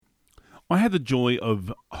I had the joy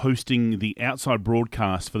of hosting the outside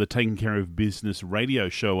broadcast for the Taking Care of Business radio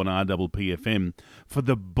show on RPPFM for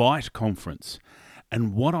the Byte conference.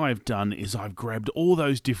 And what I've done is I've grabbed all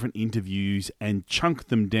those different interviews and chunked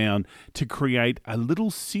them down to create a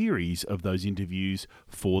little series of those interviews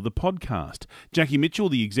for the podcast. Jackie Mitchell,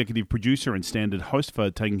 the executive producer and standard host for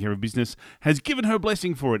Taking Care of Business, has given her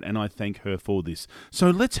blessing for it, and I thank her for this. So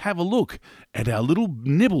let's have a look at our little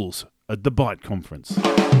nibbles at the Byte conference.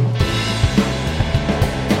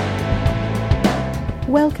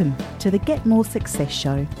 Welcome to the Get More Success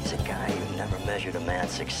Show. He's a guy who never measured a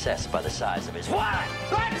man's success by the size of his... What?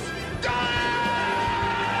 Let's go!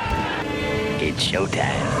 It's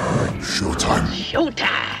showtime. Showtime.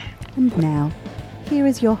 Showtime. And now, here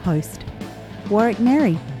is your host, Warwick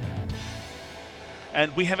Merry.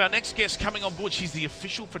 And we have our next guest coming on board. She's the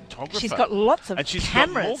official photographer. She's got lots of and she's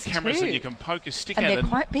cameras got more cameras too. than you can poke a stick And at. they're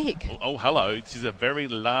quite big. Oh, hello. She's a very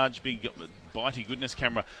large, big, bitey goodness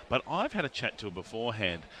camera. But I've had a chat to her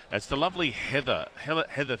beforehand. It's the lovely Heather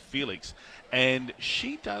Felix. And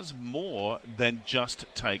she does more than just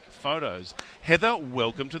take photos. Heather,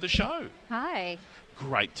 welcome to the show. Hi.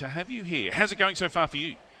 Great to have you here. How's it going so far for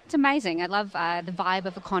you? It's amazing. I love the vibe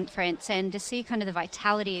of a conference, and to see kind of the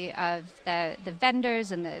vitality of the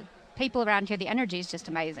vendors and the people around here. The energy is just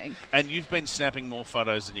amazing. And you've been snapping more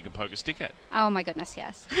photos than you can poke a stick at. Oh my goodness,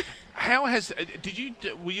 yes.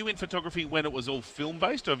 Were you in photography when it was all film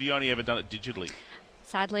based, or have you only ever done it digitally?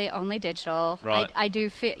 Sadly, only digital. Right. I do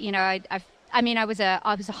feel, I was a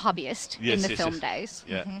hobbyist in the film days.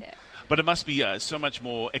 Yeah. Mm-hmm. Yeah. But it must be so much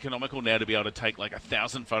more economical now to be able to take like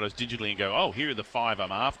 1,000 photos digitally and go, oh, here are the 5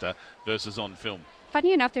 I'm after, versus on film.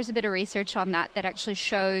 Funny enough, there's a bit of research on that actually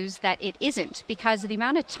shows that it isn't, because of the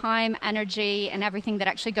amount of time, energy, and everything that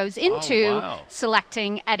actually goes into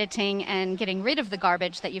selecting, editing, and getting rid of the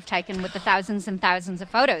garbage that you've taken with the thousands and thousands of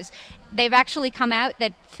photos. They've actually come out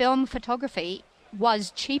that film photography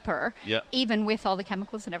was cheaper, even with all the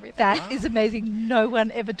chemicals and everything. That is amazing. No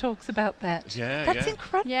one ever talks about that. That's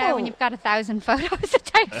incredible. Yeah, when you've got 1,000 photos, it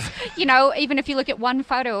takes, even if you look at one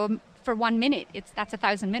photo for 1 minute, that's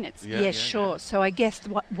 1,000 minutes. Sure. So I guess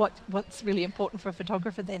what's really important for a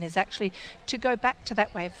photographer then is actually to go back to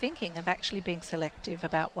that way of thinking, of actually being selective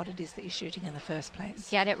about what it is that you're shooting in the first place.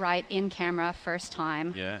 Get it right in camera, first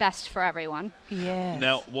time, best for everyone. Yeah.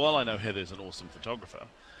 Now, while I know Heather's an awesome photographer,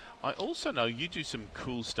 I also know you do some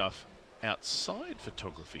cool stuff outside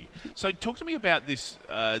photography. So talk to me about this,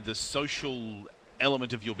 the social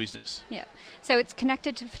element of your business. Yeah. So it's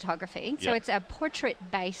connected to photography. So Yep. it's a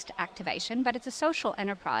portrait-based activation, but it's a social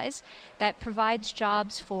enterprise that provides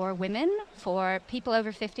jobs for women, for people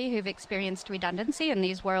over 50 who've experienced redundancy in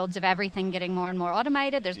these worlds of everything getting more and more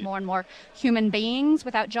automated. There's more and more human beings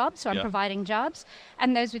without jobs, so I'm providing jobs,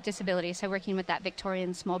 and those with disabilities. So working with that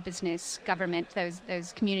Victorian small business government,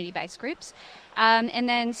 those community-based groups. And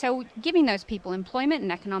then so giving those people employment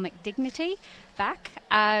and economic dignity back.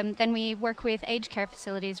 Then we work with aged care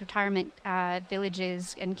facilities, retirement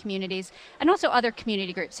villages and communities, and also other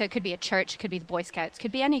community groups. So it could be a church, it could be the Boy Scouts, it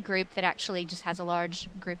could be any group that actually just has a large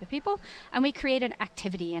group of people. And we create an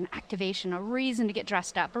activity, an activation, a reason to get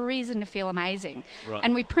dressed up, a reason to feel amazing. Right.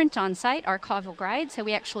 And we print on site archival grade. So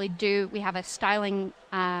we actually we have a styling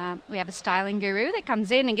guru that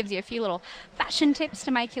comes in and gives you a few little fashion tips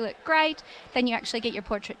to make you look great. Then you actually get your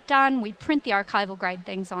portrait done. We print the archival grade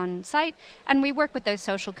things on site, and we work with those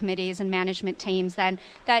social committees and management teams then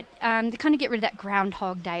that to kind of get rid of that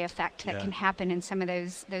Groundhog Day effect that can happen in some of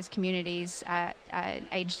those communities,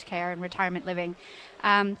 aged care and retirement living.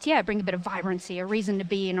 Bring a bit of vibrancy, a reason to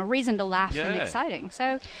be, and a reason to laugh and exciting.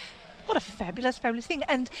 So. What a fabulous thing.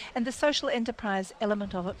 And the social enterprise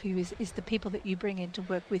element of it for you is the people that you bring in to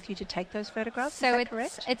work with you to take those photographs. So is that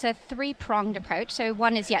correct? It's a 3-pronged approach. So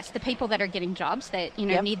one is, yes, the people that are getting jobs that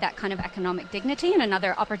need that kind of economic dignity, and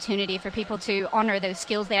another opportunity for people to honor those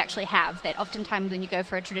skills they actually have, that oftentimes when you go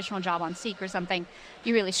for a traditional job on Seek or something,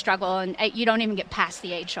 you really struggle and you don't even get past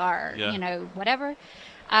the HR, whatever.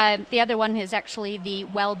 The other one is actually the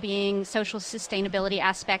well-being, social sustainability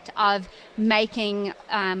aspect of making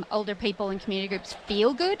older people and community groups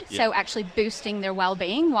feel good. Yep. So actually boosting their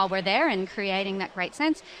well-being while we're there and creating that great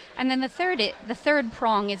sense. And then the third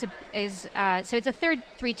prong is it's a third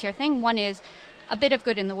 3-tier thing. One is a bit of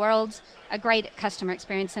good in the world, a great customer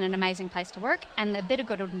experience and an amazing place to work. And the bit of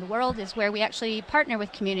good in the world is where we actually partner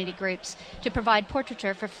with community groups to provide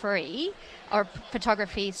portraiture for free, or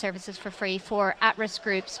photography services for free for at-risk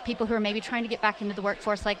groups, people who are maybe trying to get back into the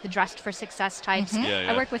workforce, like the Dressed for Success types.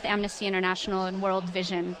 I work with Amnesty International and World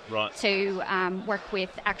Vision to work with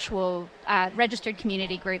actual registered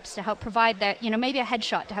community groups to help provide that, maybe a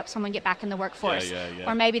headshot to help someone get back in the workforce.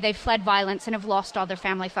 Or maybe they've fled violence and have lost all their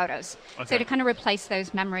family photos. So to kind of replace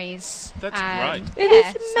those memories. That's great. It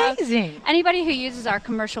is amazing. So anybody who uses our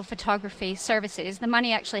commercial photography services, the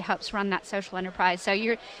money actually helps run that social enterprise. So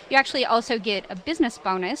you actually also get a business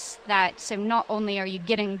bonus so not only are you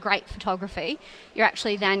getting great photography, you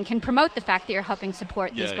actually then can promote the fact that you're helping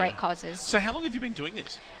support these great causes. So how long have you been doing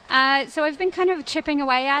this? So I've been kind of chipping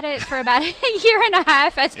away at it for about a year and a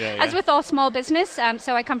half, as with all small business.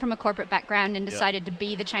 So I come from a corporate background and decided to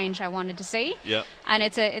be the change I wanted to see. And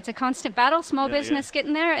it's a constant battle, small business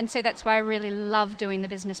getting there. And so that's why I really love doing the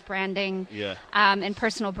business branding and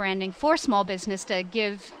personal branding for small business to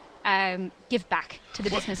give back to the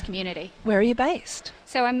business community. Where are you based?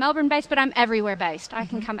 So I'm Melbourne based, but I'm everywhere based. I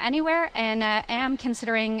can come anywhere, and am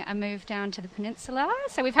considering a move down to the peninsula.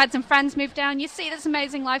 So we've had some friends move down. You see this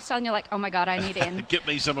amazing lifestyle and you're like, oh my God, I need in. Get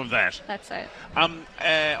me some of that. That's it. I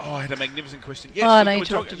had a magnificent question. Yes, no, we're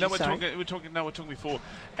talking before.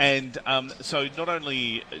 And so not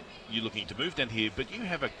only are you looking to move down here, but you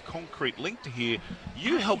have a concrete link to here.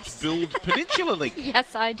 You helped build Peninsula Link.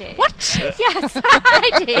 Yes, I did. What? Yes,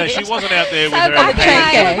 I did. No, she wasn't out there with her.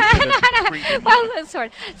 Well, sort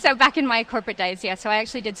of. So back in my corporate days, so I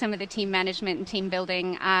actually did some of the team management and team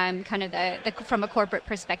building, kind of the from a corporate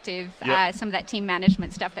perspective, some of that team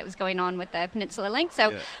management stuff that was going on with the Peninsula Link.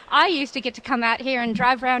 So I used to get to come out here and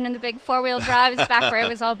drive around in the big four-wheel drives back where it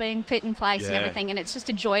was all being put in place and everything, and it's just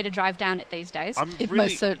a joy to drive down it these days. It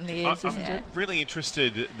most certainly is, isn't it? I'm really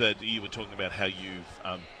interested that you were talking about how you've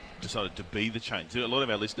decided to be the change. A lot of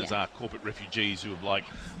our listeners are corporate refugees who are like,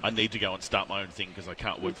 I need to go and start my own thing because I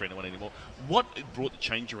can't work for anyone anymore. What brought the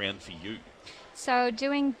change around for you? So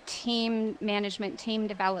doing team management, team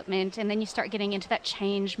development, and then you start getting into that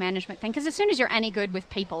change management thing. Because as soon as you're any good with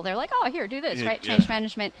people, they're like, oh, here, do this, right? Change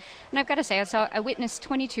management. And I've got to say, I witnessed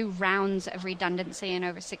 22 rounds of redundancy in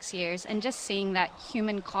over 6 years, and just seeing that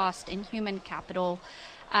human cost and human capital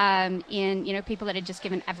in people that had just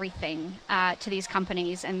given everything to these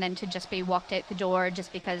companies, and then to just be walked out the door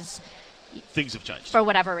just because things have changed for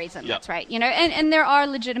whatever reason. That's right. And there are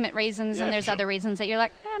legitimate reasons, and there's other reasons that you're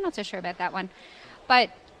like, I'm not so sure about that one. But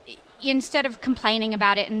instead of complaining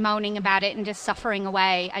about it and moaning about it and just suffering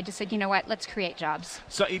away, I just said, you know what, let's create jobs.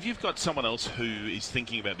 So if you've got someone else who is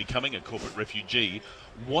thinking about becoming a corporate refugee,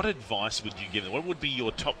 what advice would you give them? What would be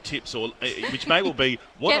your top tips, or which may well be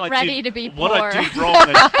what I did wrong?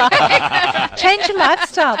 Change your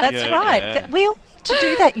lifestyle. That's right. We all need to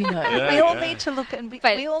do that. We all need to look, and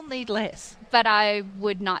we all need less. But I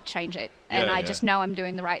would not change it, and I just know I'm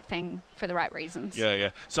doing the right thing for the right reasons.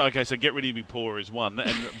 So get ready to be poor is one,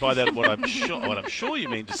 and by that, what I'm sure you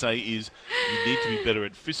mean to say is you need to be better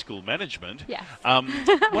at fiscal management. Yes.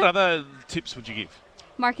 What other tips would you give?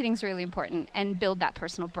 Marketing's really important, and build that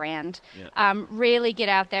personal brand. Really get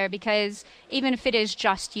out there, because even if it is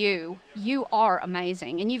just you are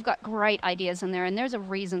amazing, and you've got great ideas in there, and there's a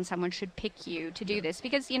reason someone should pick you to do this,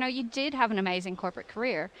 because you did have an amazing corporate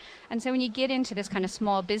career. And so when you get into this kind of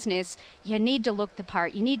small business, you need to look the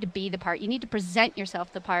part, you need to be the part, you need to present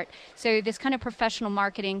yourself the part. So this kind of professional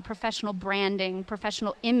marketing, professional branding,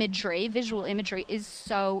 professional imagery, visual imagery is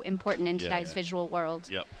so important in today's visual world.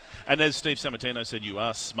 And as Steve Sammartino said, you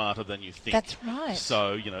are smarter than you think. That's right.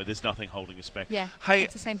 So, there's nothing holding us back. Hey,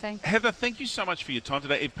 it's the same thing. Heather, thank you so much for your time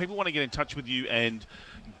today. If people want to get in touch with you and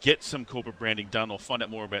get some corporate branding done, or find out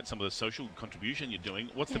more about some of the social contribution you're doing,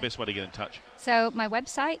 what's the best way to get in touch? So my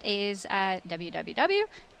website is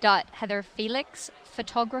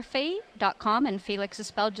www.heatherfelixphotography.com, and Felix is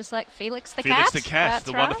spelled just like Felix the cat. Felix the cat, That's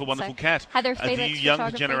the right. wonderful cat. Heather For you Felix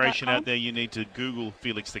young generation out there, you need to Google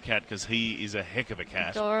Felix the cat, because he is a heck of a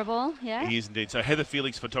cat. Adorable, He is indeed. So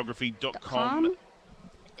heatherfelixphotography.com.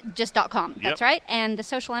 Just .com, that's right. And the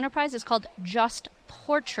social enterprise is called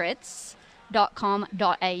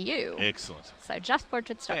justportraits.com.au. Excellent. So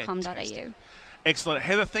justportraits.com.au. Excellent.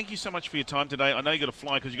 Heather, thank you so much for your time today. I know you've got to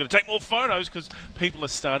fly because you've got to take more photos, because people are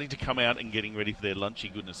starting to come out and getting ready for their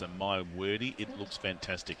lunchy goodness. And my wordy, it looks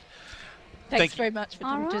fantastic. Thanks very much for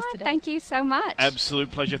talking to us today. Thank you so much. Absolute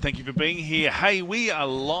pleasure. Thank you for being here. Hey, we are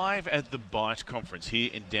live at the Byte Conference here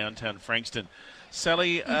in downtown Frankston.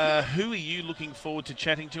 Sally, who are you looking forward to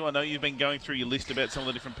chatting to? I know you've been going through your list about some of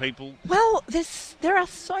the different people. Well, there are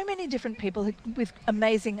so many different people with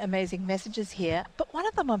amazing messages here, but one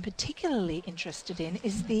of them I'm particularly interested in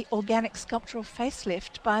is the organic sculptural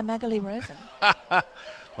facelift by Magali Rosen.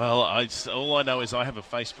 Well, all I know is I have a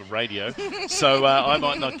face for radio, so I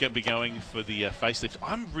might not be going for the facelift.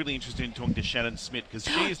 I'm really interested in talking to Shannon Smith because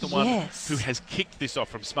she is the one who has kicked this off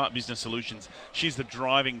from Smart Business Solutions. She's the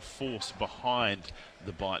driving force behind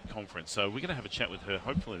the Byte conference. So we're going to have a chat with her,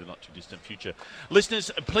 hopefully in the not too distant future. Listeners,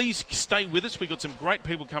 please stay with us. We've got some great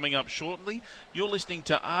people coming up shortly. You're listening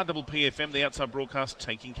to RPPFM, the outside broadcast,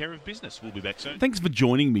 taking care of business. We'll be back soon. Thanks for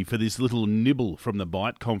joining me for this little nibble from the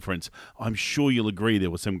Byte conference. I'm sure you'll agree there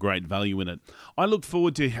was some great value in it. I look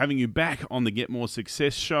forward to having you back on the Get More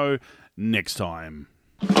Success show next time.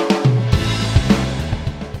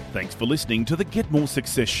 Thanks for listening to the Get More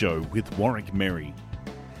Success show with Warwick Merry.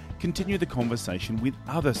 Continue the conversation with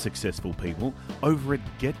other successful people over at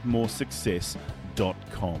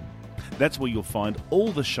getmoresuccess.com. That's where you'll find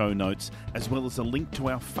all the show notes as well as a link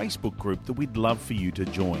to our Facebook group that we'd love for you to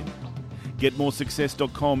join.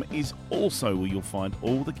 Getmoresuccess.com is also where you'll find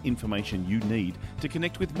all the information you need to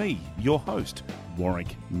connect with me, your host,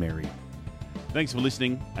 Warwick Merry. Thanks for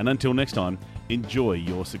listening, and until next time, enjoy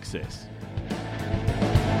your success.